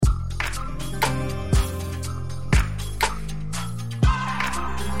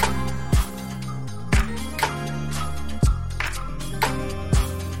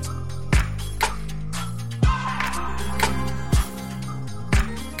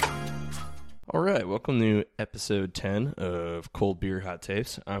All right, welcome to episode 10 of Cold Beer Hot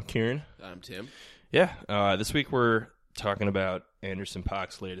Takes. I'm Kieran. I'm Tim. Yeah, this week we're talking about Anderson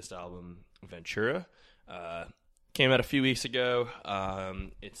 .Paak's latest album, Ventura. Came out a few weeks ago.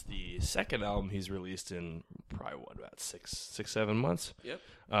 It's the second album he's released in probably, about six, 7 months? Yep.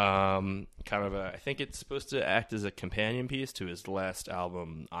 I think it's supposed to act as a companion piece to his last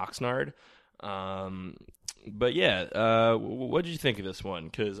album, Oxnard. But yeah, what did you think of this one?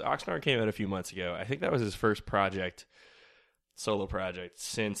 Because Oxnard came out a few months ago. I think that was his first solo project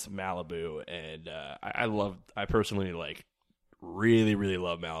since Malibu, and I personally really, really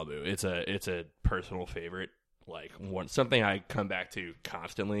love Malibu. It's a personal favorite, something I come back to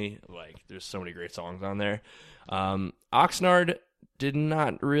constantly. There's so many great songs on there. Oxnard did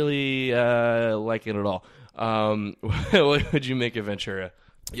not really like it at all. What would you make of Ventura?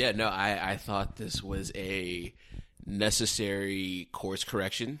 Yeah, no, I thought this was a necessary course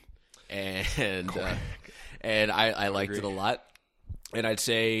correction, and I liked it a lot. And I'd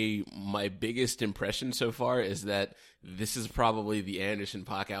say my biggest impression so far is that this is probably the Anderson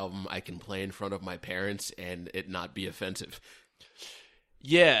 .Paak album I can play in front of my parents and it not be offensive.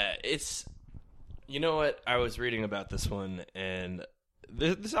 Yeah, you know what? I was reading about this one, and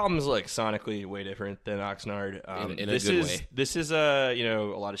this album is sonically way different than Oxnard. In a good way. This is a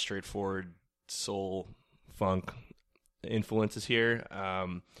lot of straightforward soul funk influences here.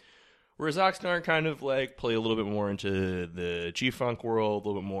 Whereas Oxnard kind of play a little bit more into the G-funk world, a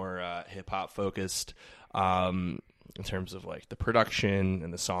little bit more hip hop focused in terms of the production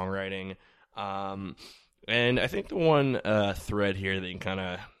and the songwriting. And I think the one thread here that you can kind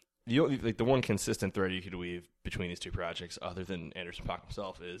of the one consistent thread you could weave between these two projects, other than Anderson .Paak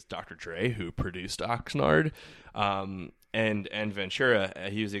himself, is Dr. Dre, who produced Oxnard, and Ventura.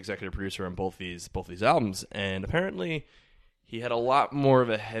 He was the executive producer on both these albums, and apparently he had a lot more of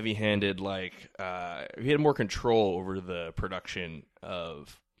a heavy-handed, he had more control over the production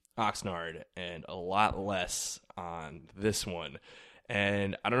of Oxnard, and a lot less on this one.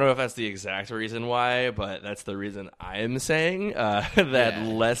 And I don't know if that's the exact reason why, but that's the reason I am saying that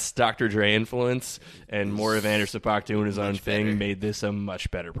less Dr. Dre influence and more of Anderson .Paak doing his own thing made this a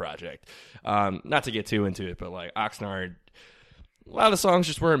much better project. Not to get too into it, but Oxnard, a lot of the songs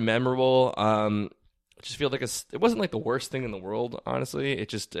just weren't memorable. It just felt it wasn't the worst thing in the world, honestly.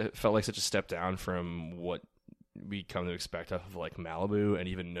 It felt like such a step down from what we come to expect off of Malibu and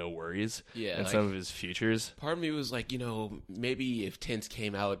even No Worries and some of his futures. Part of me was maybe if Tints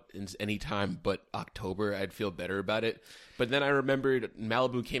came out in any time but October, I'd feel better about it. But then I remembered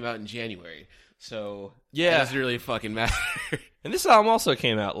Malibu came out in January, so it doesn't really fucking matter. And this album also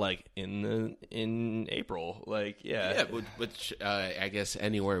came out in April, which I guess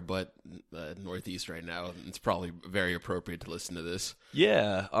anywhere but Northeast right now, it's probably very appropriate to listen to this.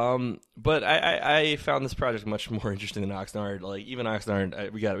 Yeah, but I found this project much more interesting than Oxnard. Even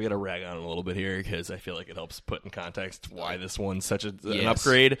Oxnard, we got to rag on it a little bit here because I feel like it helps put in context why this one's such an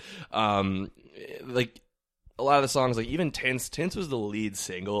upgrade. A lot of the songs, even Tints was the lead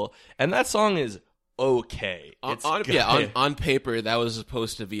single, and that song is okay. On paper, that was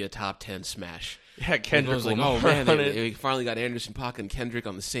supposed to be a top 10 smash. Yeah, Kendrick was they finally got Anderson .Paak and Kendrick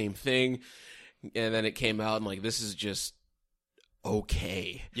on the same thing, and then it came out and this is just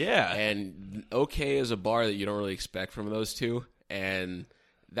okay. Yeah, and okay is a bar that you don't really expect from those two, and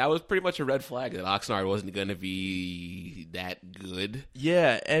that was pretty much a red flag that Oxnard wasn't going to be that good.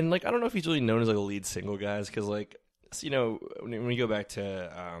 Yeah, and I don't know if he's really known as a lead single, guys, because when we go back to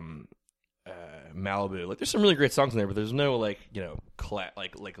Malibu, there's some really great songs in there, but there's no a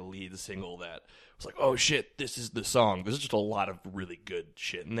lead single that was oh shit, this is the song. There's just a lot of really good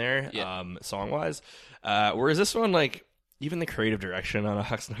shit in there, song wise. Whereas this one, even the creative direction on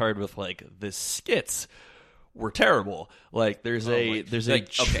Oxnard with the skits were terrible. There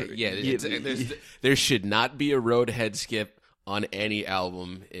should not be a Roadhead skip on any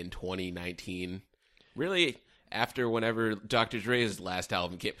album in 2019. Really. After whenever Dr. Dre's last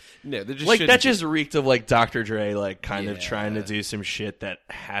album came, no, that just reeked of Dr. Dre trying to do some shit that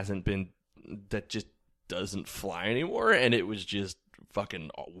just doesn't fly anymore, and it was just fucking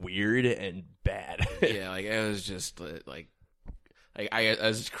weird and bad. Yeah, it was just I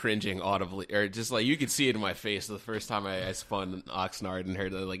was cringing audibly, or just you could see it in my face the first time I spun Oxnard and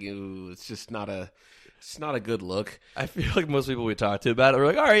heard that ooh, it's just not a good look. I feel like most people we talk to about it are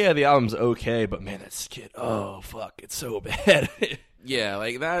all right, yeah, the album's okay, but man, that skit, oh fuck, it's so bad. Yeah,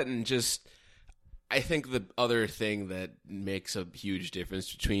 that, and just I think the other thing that makes a huge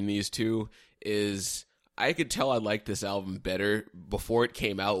difference between these two is I could tell I liked this album better before it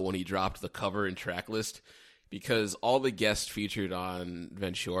came out when he dropped the cover and track list, because all the guests featured on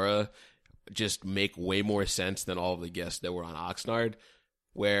Ventura just make way more sense than all of the guests that were on Oxnard,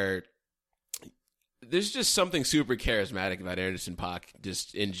 where there's just something super charismatic about Anderson .Paak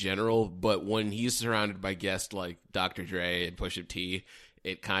just in general, but when he's surrounded by guests like Dr. Dre and Pusha T,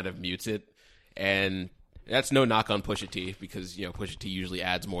 it kind of mutes it. And that's no knock on Pusha T, because, you know, Pusha T usually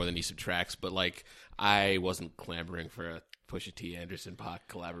adds more than he subtracts, but, like, I wasn't clamoring for a Pusha T Anderson .Paak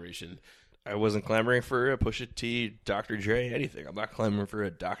collaboration. I wasn't clamoring for a Pusha T, Dr. Dre, anything. I'm not clamoring for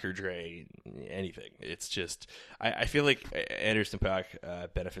a Dr. Dre, anything. It's just, I feel like Anderson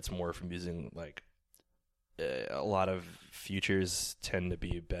 .Paak benefits more from using, like, a lot of features tend to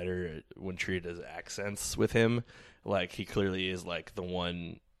be better when treated as accents with him. Like, he clearly is, like, the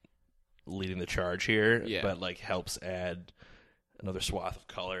one leading the charge here, but, like, helps add another swath of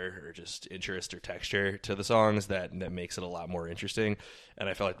color or just interest or texture to the songs that makes it a lot more interesting. And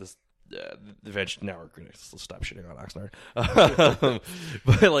I felt like this, now we're going to stop shitting on Oxnard.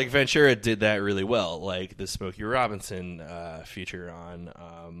 But, like, Ventura did that really well. Like, the Smokey Robinson feature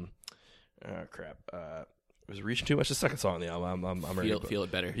on, was Reaching Too Much the second song on the album? I'm ready. Feel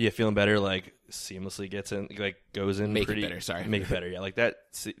It Better. Yeah, Feeling Better, like, seamlessly gets in, like, goes in Make pretty... It Better, sorry. Make It Better, yeah. Like, that,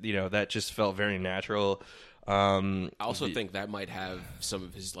 you know, that just felt very natural. I also think that might have some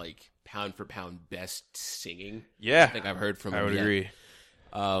of his, like, pound-for-pound best singing. Yeah. I think I've heard from him. I would agree.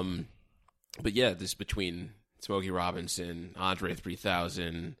 But, yeah, this between Smokey Robinson, Andre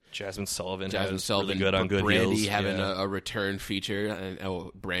 3000... Jasmine Sullivan really good on Good Brandy Heels. having a return feature.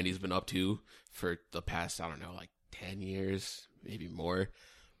 And Brandy's been up to for the past, I don't know, like 10 years, maybe more.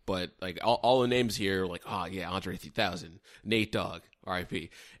 But, like, all the names here, like, oh, yeah, Andre 3000, Nate Dogg,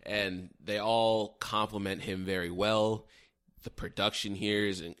 R.I.P. And they all compliment him very well. The production here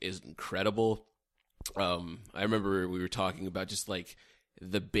is incredible. I remember we were talking about just, like,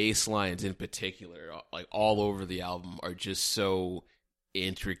 the bass lines in particular, like, all over the album are just so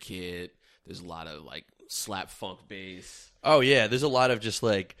intricate. There's a lot of, like, slap funk bass. Oh, yeah, there's a lot of just,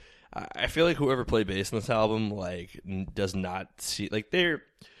 like, I feel like whoever played bass in this album, like, does not see, like, it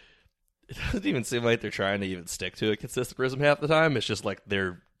doesn't even seem like they're trying to even stick to a consistent rhythm half the time. It's just like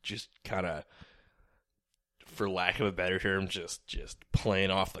they're just kind of, for lack of a better term, just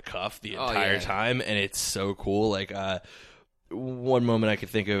playing off the cuff the entire time, and it's so cool. Like, one moment I could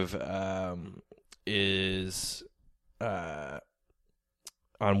think of is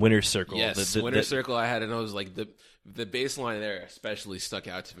on Winner's Circle. Yes, Winner's Circle I had, and I was like, the bass line there especially stuck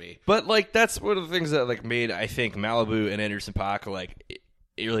out to me. But, like, that's one of the things that, like, made, I think, Malibu and Anderson .Paak, like,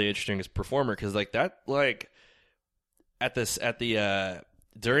 really interesting as a performer, because, like, that, like,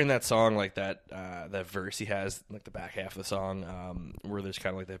 during that song, like, that verse he has, like, the back half of the song, where there's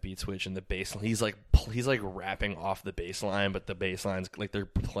kind of like that beat switch and the bass line, he's like rapping off the bass line, but the bass lines, like, they're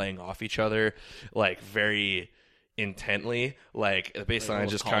playing off each other, like, very intently. Like, the bass line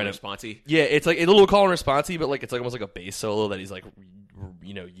just kind of responsey. Yeah, it's like a little call and responsey, but, like, it's like almost like a bass solo that he's, like,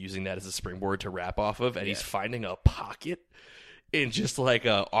 you know, using that as a springboard to rap off of, and he's finding a pocket in just, like,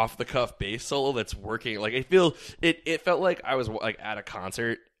 a off the cuff bass solo that's working. Like, it felt like I was, like, at a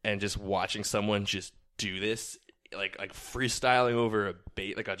concert and just watching someone just do this, like freestyling over a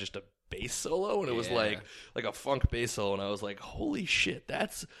bass, like, just a bass solo, and it was like a funk bass solo, and I was like, holy shit,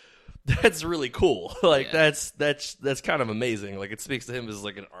 that's really cool. Like, that's kind of amazing. Like, it speaks to him as,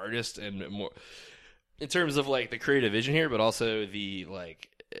 like, an artist, and more in terms of, like, the creative vision here, but also the, like,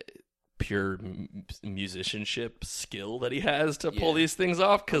 pure musicianship skill that he has to pull these things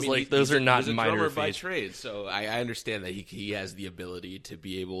off, because, like, those are not minor drummer by trade, so I understand that he has the ability to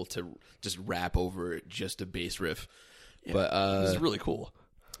be able to just rap over just a bass riff. But it's really cool.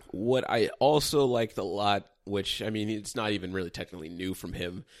 What I also liked a lot, which, I mean, it's not even really technically new from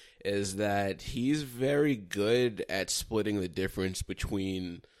him, is that he's very good at splitting the difference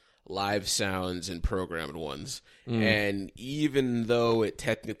between live sounds and programmed ones. And even though it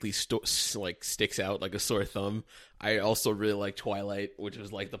technically sticks out like a sore thumb, I also really like Twilight, which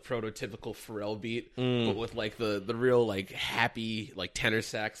was like the prototypical Pharrell beat, but with, like, the real, like, happy, like, tenor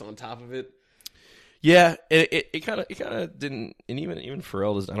sax on top of it. Yeah, it kind of didn't, and even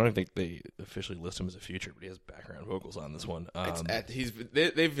Pharrell does. I don't think they officially list him as a feature, but he has background vocals on this one.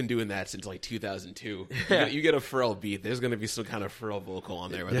 They've been doing that since, like, 2002. You get a Pharrell beat, there's going to be some kind of Pharrell vocal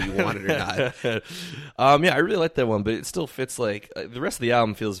on there, whether you want it or not. Yeah, I really like that one, but it still fits, like, the rest of the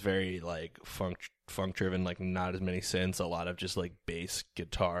album feels very, like, funk driven, like, not as many synths, a lot of just, like, bass,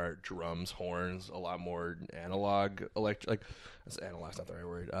 guitar, drums, horns, a lot more analog, analog's not the right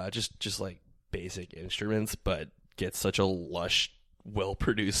word. Just like basic instruments, but get such a lush,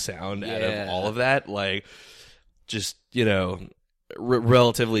 well-produced sound out of all of that. Like, just, you know,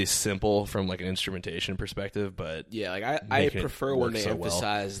 relatively simple from like an instrumentation perspective, but yeah, like I prefer when they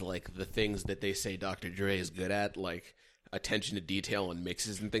emphasize like the things that they say Dr. Dre is good at, like attention to detail and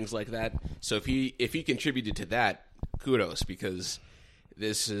mixes and things like that. So if he contributed to that, kudos, because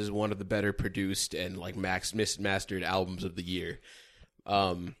this is one of the better produced and like mastered albums of the year.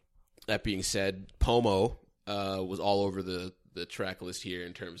 That being said, Pomo was all over the track list here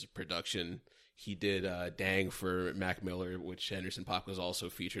in terms of production. He did Dang for Mac Miller, which Anderson .Paak was also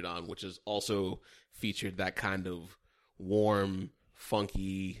featured on, which is also featured that kind of warm,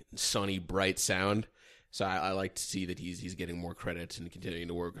 funky, sunny, bright sound. So I like to see that he's getting more credit and continuing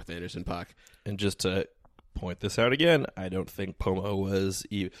to work with Anderson .Paak. And just to point this out again, I don't think Pomo was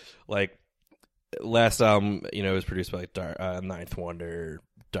like last album. You know, it was produced by like Ninth Wonder,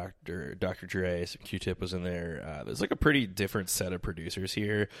 Dr. Dre, Q-Tip was in there. There's like a pretty different set of producers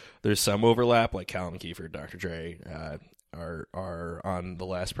here. There's some overlap, like Callum Kiefer, Dr. Dre are on the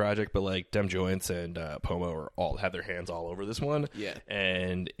last project, but like Dem Joints and Pomo have their hands all over this one. Yeah,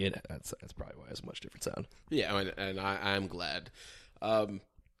 and that's probably why it's a much different sound. Yeah, and I'm glad.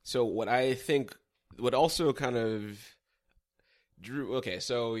 So what I think, what also kind of drew. Okay,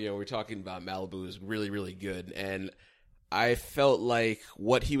 so we're talking about Malibu is really, really good, and I felt like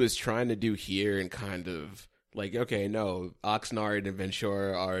what he was trying to do here and kind of like, okay, no, Oxnard and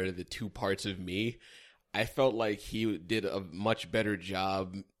Ventura are the two parts of me. I felt like he did a much better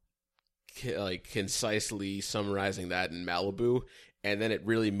job like concisely summarizing that in Malibu. And then it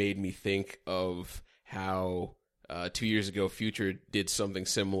really made me think of how 2 years ago Future did something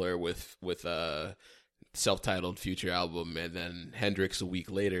similar with self-titled Future album, and then Hendrix a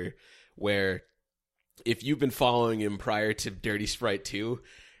week later, where if you've been following him prior to Dirty Sprite 2,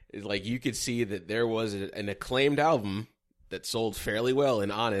 like you could see that there was an acclaimed album that sold fairly well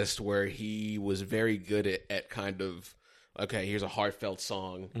in Honest, where he was very good at kind of, okay, here's a heartfelt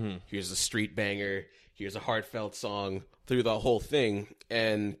song, here's a street banger, here's a heartfelt song through the whole thing.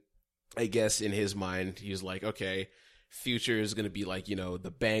 And I guess in his mind, he was like, okay, Future is going to be like,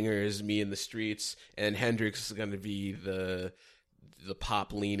 the bangers, me in the streets, and Hendrix is going to be the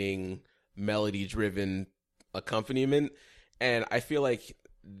pop-leaning, melody-driven accompaniment. And I feel like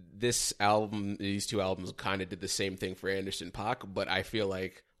these two albums kind of did the same thing for Anderson .Paak, but I feel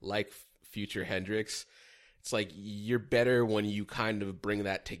like Future Hendrix, it's like you're better when you kind of bring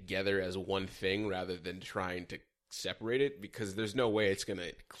that together as one thing rather than trying to separate it, because there's no way it's going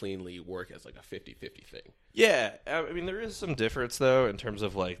to cleanly work as like a 50-50 thing. Yeah, I mean, there is some difference, though, in terms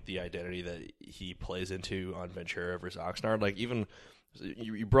of like the identity that he plays into on Ventura versus Oxnard. Like, even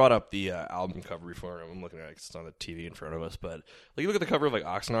you brought up the album cover for him. I'm looking at it, it's on the TV in front of us, but like you look at the cover of like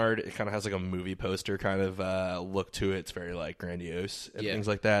Oxnard, it kind of has like a movie poster kind of look to it. It's very like grandiose and things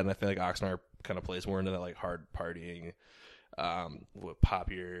like that. And I feel like Oxnard kind of plays more into that like hard partying,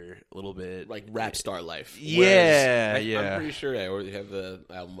 poppier, a little bit like rap star life. Yeah, I'm pretty sure I already have the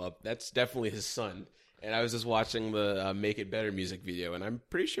album up. That's definitely his son. And I was just watching the Make It Better music video, and I'm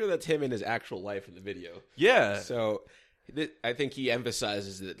pretty sure that's him in his actual life in the video. Yeah. So I think he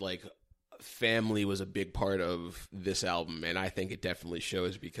emphasizes that like family was a big part of this album, and I think it definitely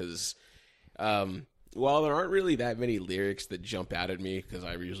shows because while there aren't really that many lyrics that jump out at me, because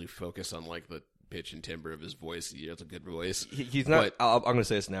I usually focus on like the pitch and timbre of his voice. He has a good voice. He's not. I'm going to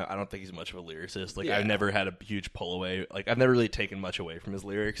say this now. I don't think he's much of a lyricist. Like I've never had a huge pull away. Like I've never really taken much away from his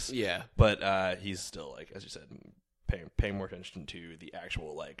lyrics. Yeah, but he's still like, as you said, paying more attention to the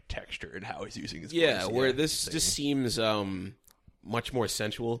actual like texture and how he's using his voice. Yeah, where this just seems much more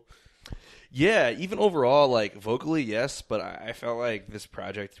sensual. Yeah, even overall, like vocally, yes, but I felt like this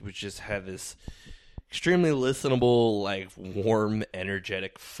project would just have this extremely listenable, like warm,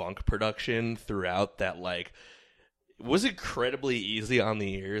 energetic funk production throughout that like was incredibly easy on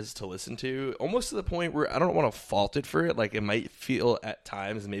the ears to listen to, almost to the point where I don't want to fault it for it. Like it might feel at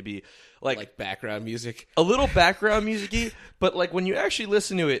times maybe like background music, a little background music-y, but like when you actually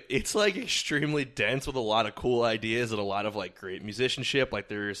listen to it, it's like extremely dense with a lot of cool ideas and a lot of like great musicianship. Like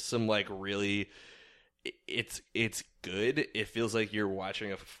there's some like really, it's good. It feels like you're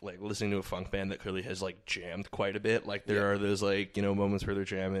watching listening to a funk band that clearly has like jammed quite a bit. Like there are those like, moments where they're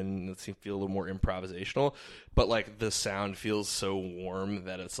jamming and it feel a little more improvisational, but like the sound feels so warm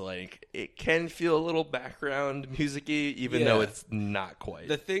that it's like it can feel a little background music-y even though it's not quite.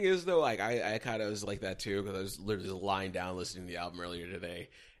 The thing is though, like I kind of was like that too, because I was literally lying down listening to the album earlier today,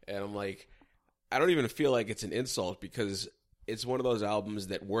 and I'm like, I don't even feel like it's an insult, because it's one of those albums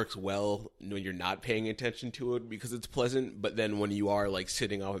that works well when you're not paying attention to it because it's pleasant, but then when you are like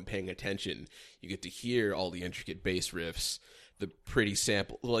sitting up and paying attention, you get to hear all the intricate bass riffs, the pretty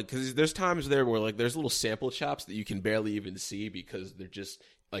sample, like, because there's times there where like there's little sample chops that you can barely even see because they're just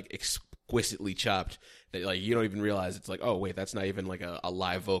like exquisitely chopped that like you don't even realize it's like, oh wait, that's not even like a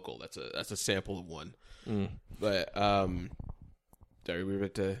live vocal, that's a sample of one. But sorry, we were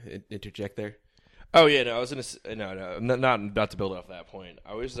about to interject there. Oh yeah, no, I was gonna not to build off that point.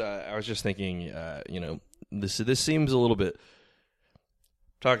 I was just thinking, this seems a little bit,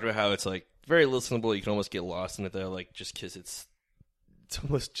 talking about how it's like very listenable. You can almost get lost in it though, like just because it's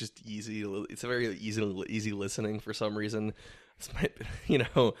almost just easy. It's a very easy listening for some reason. This might,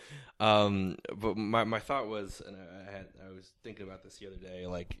 but my thought was, and I was thinking about this the other day,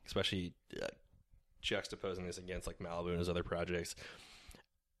 like especially juxtaposing this against like Malibu and his other projects.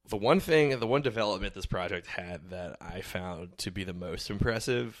 The one development this project had that I found to be the most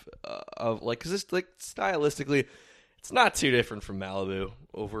impressive of like, because it's like stylistically, it's not too different from Malibu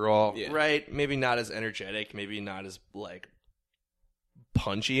overall, right? Maybe not as energetic, maybe not as like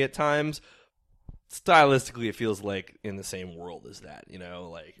punchy at times. Stylistically, it feels like in the same world as that,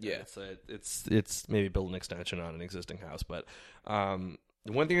 like it's maybe build an extension on an existing house. But the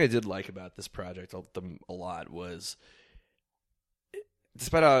one thing I did like about this project a lot was,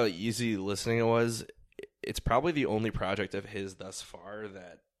 despite how easy listening it was, it's probably the only project of his thus far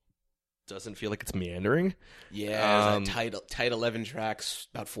that doesn't feel like it's meandering. Yeah, tight 11 tracks,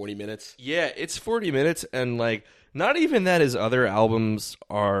 about 40 minutes. Yeah, it's 40 minutes, and like not even that his other albums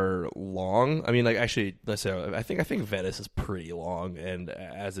are long. I mean, like actually, let's say I think Venice is pretty long, and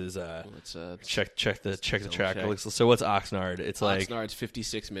as is check the track. So what's Oxnard? It's like Oxnard's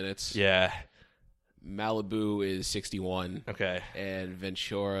 56 minutes. Yeah. Malibu is 61. Okay. And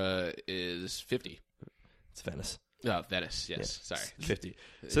Ventura is 50. It's Venice. Oh, Venice, yes. Yeah, Sorry. 50.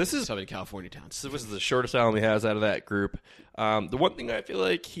 So this is Southern California town. So this is the shortest album he has out of that group. The one thing I feel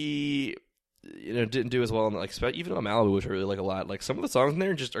like he didn't do as well, in, like even on Malibu, which I really like a lot, like some of the songs in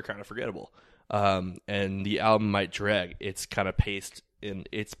there just are kind of forgettable. And the album might drag. It's kind of paced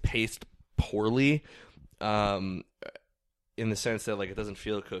poorly. In the sense that like it doesn't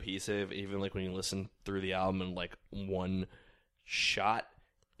feel cohesive, even like when you listen through the album in like one shot,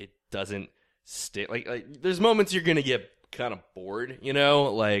 it doesn't stay. Like there's moments you're gonna get kind of bored,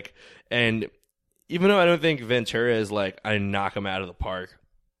 like. And even though I don't think Ventura is like I knock him out of the park,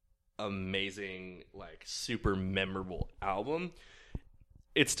 amazing, like super memorable album,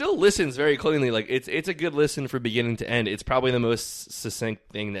 it still listens very cleanly. Like it's a good listen from beginning to end. It's probably the most succinct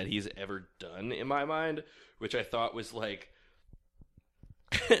thing that he's ever done in my mind, which I thought was like.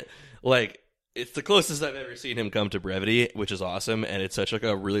 Like it's the closest I've ever seen him come to brevity, which is awesome, and it's such like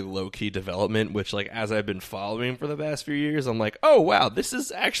a really low-key development, which like as I've been following for the past few years, I'm like, oh wow, this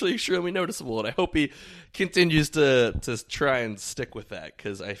is actually extremely noticeable, and I hope he continues to try and stick with that,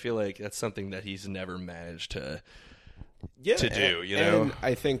 because I feel like that's something that he's never managed to do, And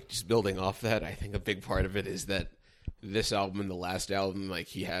I think just building off that, I think a big part of it is that this album and the last album, like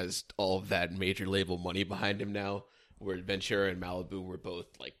he has all of that major label money behind him now, where Ventura and Malibu were both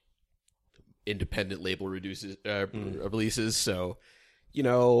like independent label releases. So,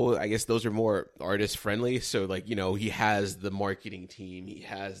 I guess those are more artist friendly. So like, he has the marketing team, he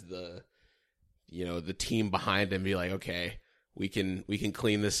has the, the team behind him be like, okay, we can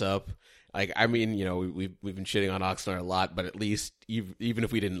clean this up. Like, I mean, we've been shitting on Oxnard a lot, but at least even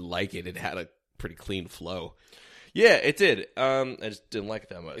if we didn't like it, it had a pretty clean flow. Yeah, it did. I just didn't like it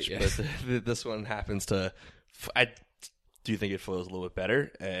that much. Yeah. But this one happens to. I do think it flows a little bit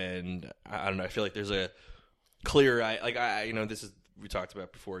better, and I don't know. I feel like there's a clearer. This is we talked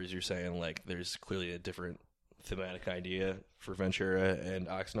about before, as you're saying. Like, there's clearly a different thematic idea for Ventura and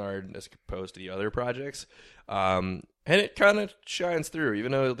Oxnard as opposed to the other projects, and it kind of shines through.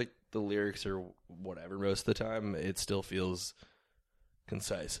 Even though like the lyrics are whatever most of the time, it still feels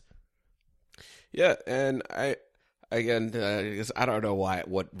concise. Yeah, and I guess I don't know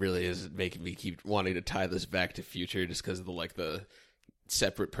what really is making me keep wanting to tie this back to Future, just because of the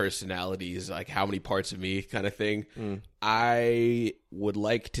separate personalities, like how many parts of me kind of thing. I would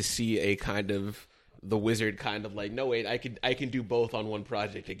like to see a kind of the Wizard kind of like, no wait, I can do both on one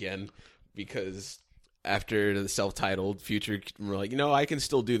project again, because after the self-titled Future, we're like, I can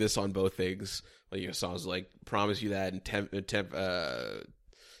still do this on both things. Like songs like Promise You That and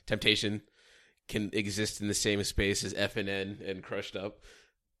Temptation can exist in the same space as FNN and Crushed Up.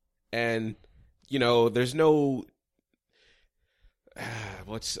 And, there's no...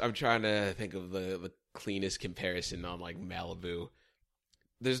 I'm trying to think of the cleanest comparison on, like, Malibu.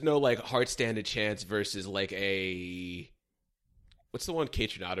 There's no, like, Heart Stand a Chance versus, like, a... What's the one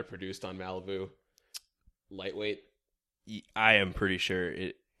Kaytranada produced on Malibu? Lightweight? I am pretty sure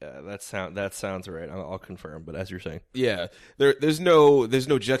it... that sounds right. I'll confirm. But as you're saying, Yeah, there's no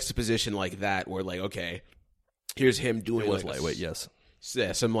juxtaposition like that where like, okay, here's him doing it was like lightweight. Yes.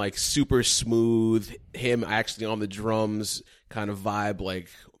 Yeah, some like super smooth, him actually on the drums kind of vibe, like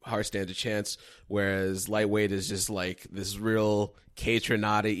Heart Stands a Chance, whereas Lightweight is just like this real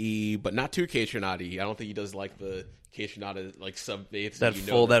Kaytranada-y, but not too Kaytranada-y. I don't think he does like the Kaytranada like sub-bass. That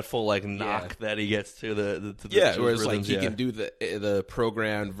full like knock that he gets to the whereas rhythms, like he can do the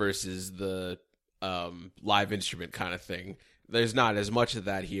programmed versus the live instrument kind of thing. There's not as much of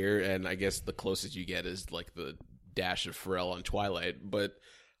that here, and I guess the closest you get is like the dash of Pharrell on Twilight, but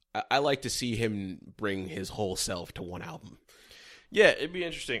I like to see him bring his whole self to one album. Yeah, it'd be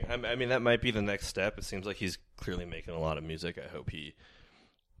interesting. I mean, that might be the next step. It seems like he's clearly making a lot of music. I hope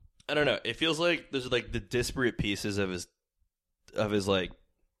I don't know. It feels like there's like the disparate pieces of his like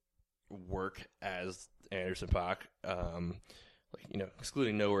work as Anderson .Paak. Like, you know,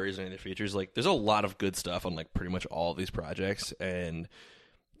 excluding No Worries and any of the features, like there's a lot of good stuff on like pretty much all of these projects, and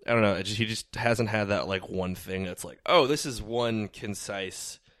I don't know. He just hasn't had that like one thing that's like, oh, this is one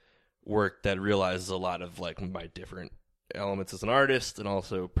concise work that realizes a lot of like my different elements as an artist and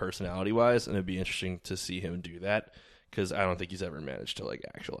also personality wise. And it'd be interesting to see him do that because I don't think he's ever managed to like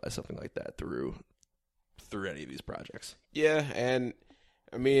actualize something like that through any of these projects. Yeah, and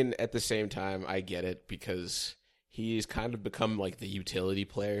I mean at the same time, I get it because he's kind of become like the utility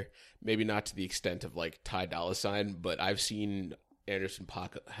player. Maybe not to the extent of like Ty Dolla $ign, but I've seen Anderson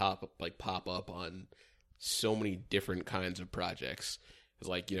 .Paak pop up on so many different kinds of projects. It's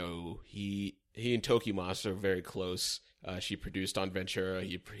like, you know, he and Toki Monster are very close. She produced on Ventura.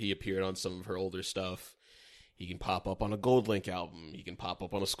 He appeared on some of her older stuff. He can pop up on a GoldLink album. He can pop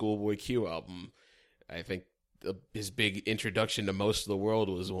up on a Schoolboy Q album. I think his big introduction to most of the world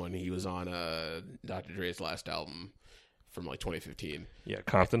was when he was on Dr. Dre's last album from like 2015. Yeah,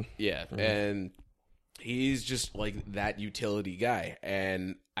 Compton. Yeah, mm-hmm. And he's just like that utility guy.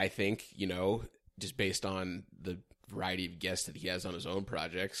 And I think, you know, just based on the variety of guests that he has on his own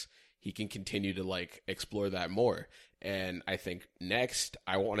projects, he can continue to like explore that more. And I think next,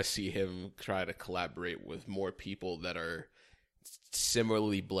 I want to see him try to collaborate with more people that are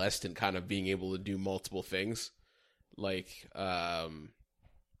similarly blessed and kind of being able to do multiple things. Like,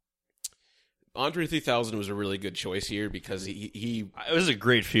 Andre 3000 was a really good choice here because he it was a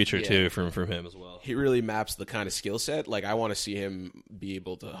great feature too from him as well. He really maps the kind of skill set. Like I want to see him be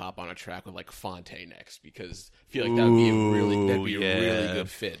able to hop on a track with like Phonte next because I feel like that'd be a really good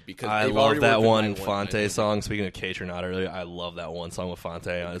fit. Because I love that one Phonte song. Speaking of Kaytranada earlier, I love that one song with Phonte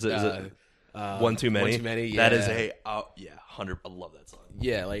on. Is it One Too Many? One Too Many. Yeah. That is 100. I love that song.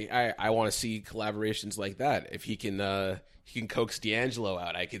 Yeah, like I want to see collaborations like that. If he can coax D'Angelo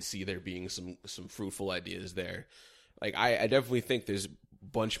out, I could see there being some fruitful ideas there. Like I definitely think there's a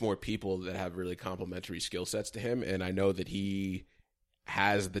bunch more people that have really complementary skill sets to him, and I know that he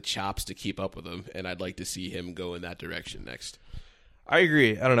has the chops to keep up with him, and I'd like to see him go in that direction next. I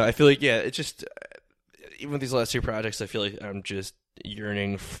agree. I don't know. I feel like, it's just, even with these last two projects, I feel like I'm just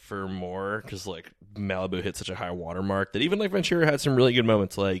yearning for more because, like, Malibu hit such a high watermark that even, like, Ventura had some really good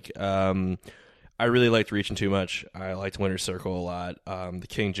moments. Like, I really liked Reaching Too Much. I liked Winner's Circle a lot. The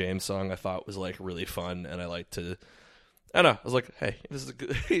King James song I thought was, like, really fun, and I like to... I don't know. I was like, hey, this is a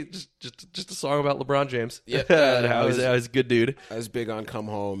good, just a song about LeBron James. Yeah, and how he's a good dude. I was big on Come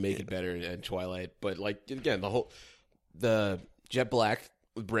Home, Make It Better, and Twilight. But, like, again, the Jet Black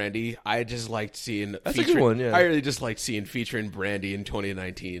with Brandy, I just liked seeing... That's a good one, yeah. I really just liked seeing featuring Brandy in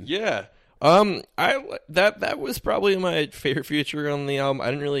 2019. Yeah. That was probably my favorite feature on the album. I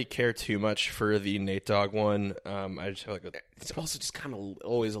didn't really care too much for the Nate Dogg one. I just have it's also just kind of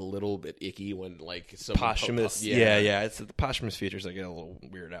always a little bit icky when like some posthumous. Yeah. It's the posthumous features I get a little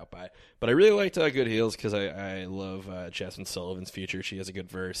weirded out by. But I really liked Good Heels because I love Jasmine Sullivan's feature. She has a good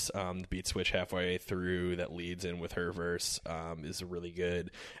verse. The beat switch halfway through that leads in with her verse is really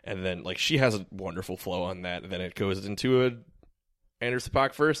good, and then like she has a wonderful flow on that. And then it goes into a Anderson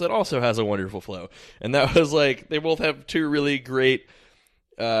 .Paak verse that also has a wonderful flow, and that was like they both have two really great,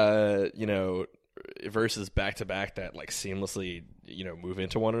 verses back to back that like seamlessly move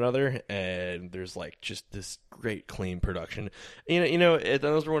into one another, and there's like just this great clean production.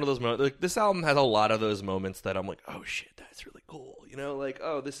 Those were one of those moments. Like this album has a lot of those moments that I'm like, oh shit, that's really cool.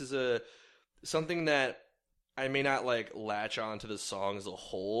 This is something that I may not like latch on to the song as a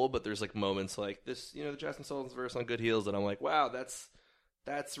whole, but there's like moments like this, the Jasmine Sullivan's verse on Good Heels that I'm like, wow, that's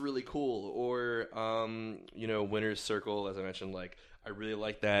really cool. Or, Winner's Circle, as I mentioned, like I really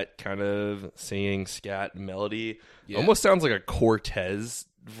like that kind of singing scat melody. Yeah. Almost sounds like a Cortez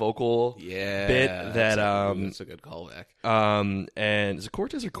vocal Yeah, bit that that's a good callback. And is it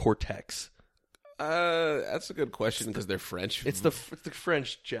Cortez or Cortex? That's a good question because they're French. It's the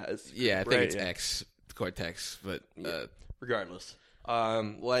French jazz. Yeah, I think right? it's X Cortex, but Regardless,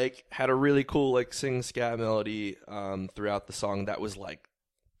 like had a really cool like sing scat melody throughout the song that was like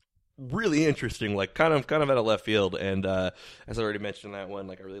really interesting, like kind of out of left field. And as I already mentioned in that one,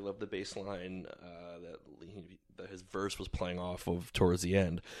 like I really loved the bass line that his verse was playing off of towards the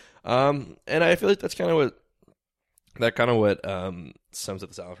end. And I feel like that's kind of what sums up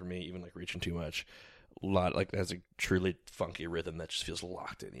this album for me. Even like Reaching Too Much, a lot like has a truly funky rhythm that just feels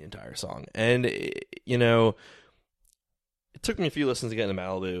locked in the entire song. And you know, it took me a few listens to get into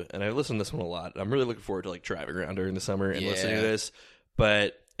Malibu, and I listened to this one a lot. I'm really looking forward to like driving around during the summer and listening to this.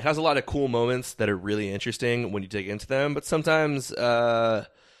 But it has a lot of cool moments that are really interesting when you dig into them. But sometimes, you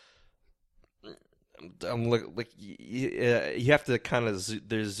have to kind of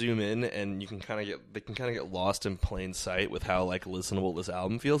zoom in, and they can kind of get lost in plain sight with how like listenable this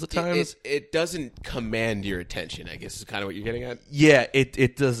album feels at times. It doesn't command your attention, I guess is kind of what you're getting at. Yeah,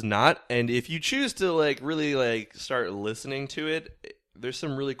 it does not. And if you choose to like really like start listening to it, there's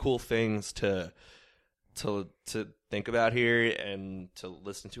some really cool things to think about here and to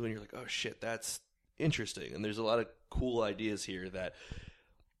listen to, and you're like, oh shit, that's interesting. And there's a lot of cool ideas here that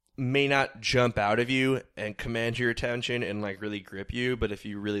may not jump out of you and command your attention and like really grip you, but if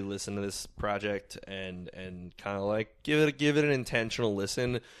you really listen to this project and kind of like give it an intentional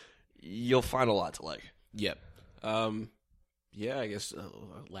listen, you'll find a lot to like. Yep. Yeah, I guess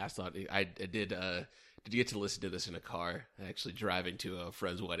last thought, I did get to listen to this in a car, actually driving to a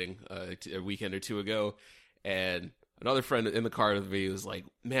friend's wedding a weekend or two ago, and another friend in the car with me was like,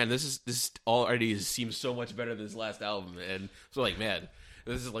 man, this already seems so much better than his last album. And so like, man,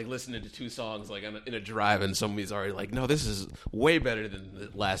 this is like listening to two songs like in a drive, and somebody's already like, no, this is way better than the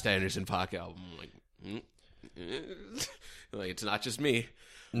last Anderson .Paak album. I'm like, like it's not just me.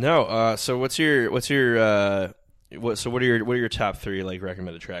 No. So what are your top three like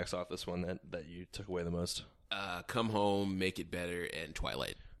recommended tracks off this one that you took away the most? Come Home, Make It Better, and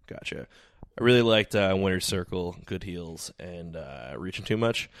Twilight. Gotcha. I really liked Winner's Circle, Good Heels, and Reaching Too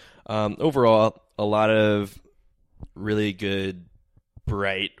Much. Overall, a lot of really good,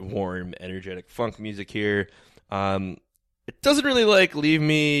 bright, warm, energetic funk music here. It doesn't really like leave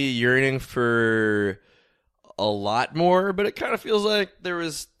me yearning for a lot more, but it kind of feels like there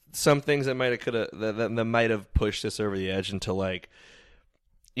was some things that might have pushed this over the edge into like,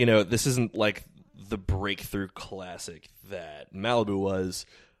 you know, this isn't like the breakthrough classic that Malibu was,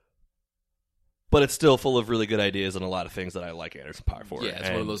 but it's still full of really good ideas and a lot of things that I like Anderson .Paak for. Yeah, it's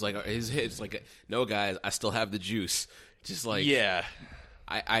one of those like his hits. Like, no, guys, I still have the juice. Just like, yeah.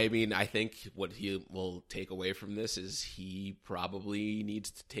 I mean, I think what he will take away from this is he probably needs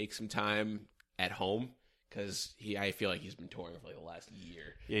to take some time at home, because I feel like he's been touring for like the last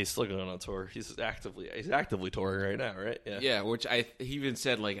year. Yeah, he's still going on tour. He's actively touring right now, right? Yeah, which he even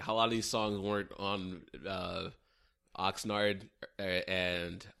said like a lot of these songs weren't on Oxnard,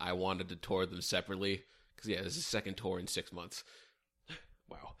 and I wanted to tour them separately because this is his second tour in 6 months.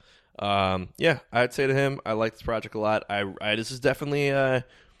 Wow. Yeah, I'd say to him, I like this project a lot. This is definitely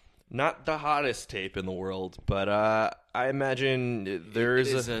not the hottest tape in the world, but I imagine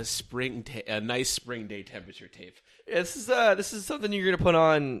there's a nice spring day temperature tape. This is something you're gonna put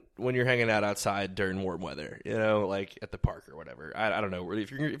on when you're hanging out outside during warm weather, you know, like at the park or whatever. I don't know. If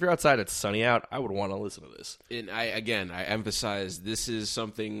you're outside, it's sunny out, I would want to listen to this. And I emphasize this is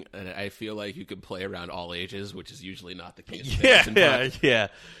something that I feel like you could play around all ages, which is usually not the case. Yeah.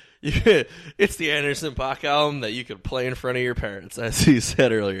 It's the Anderson .Paak album that you could play in front of your parents, as you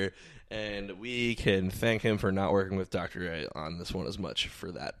said earlier. And we can thank him for not working with Dr. Ray on this one as much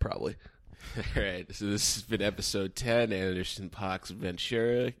for that, probably. All right, so this has been episode 10, Anderson .Paak's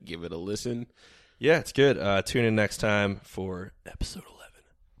Ventura. Give it a listen. Yeah, it's good. Tune in next time for episode 11.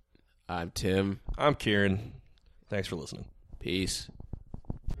 I'm Tim. I'm Kieran. Thanks for listening. Peace.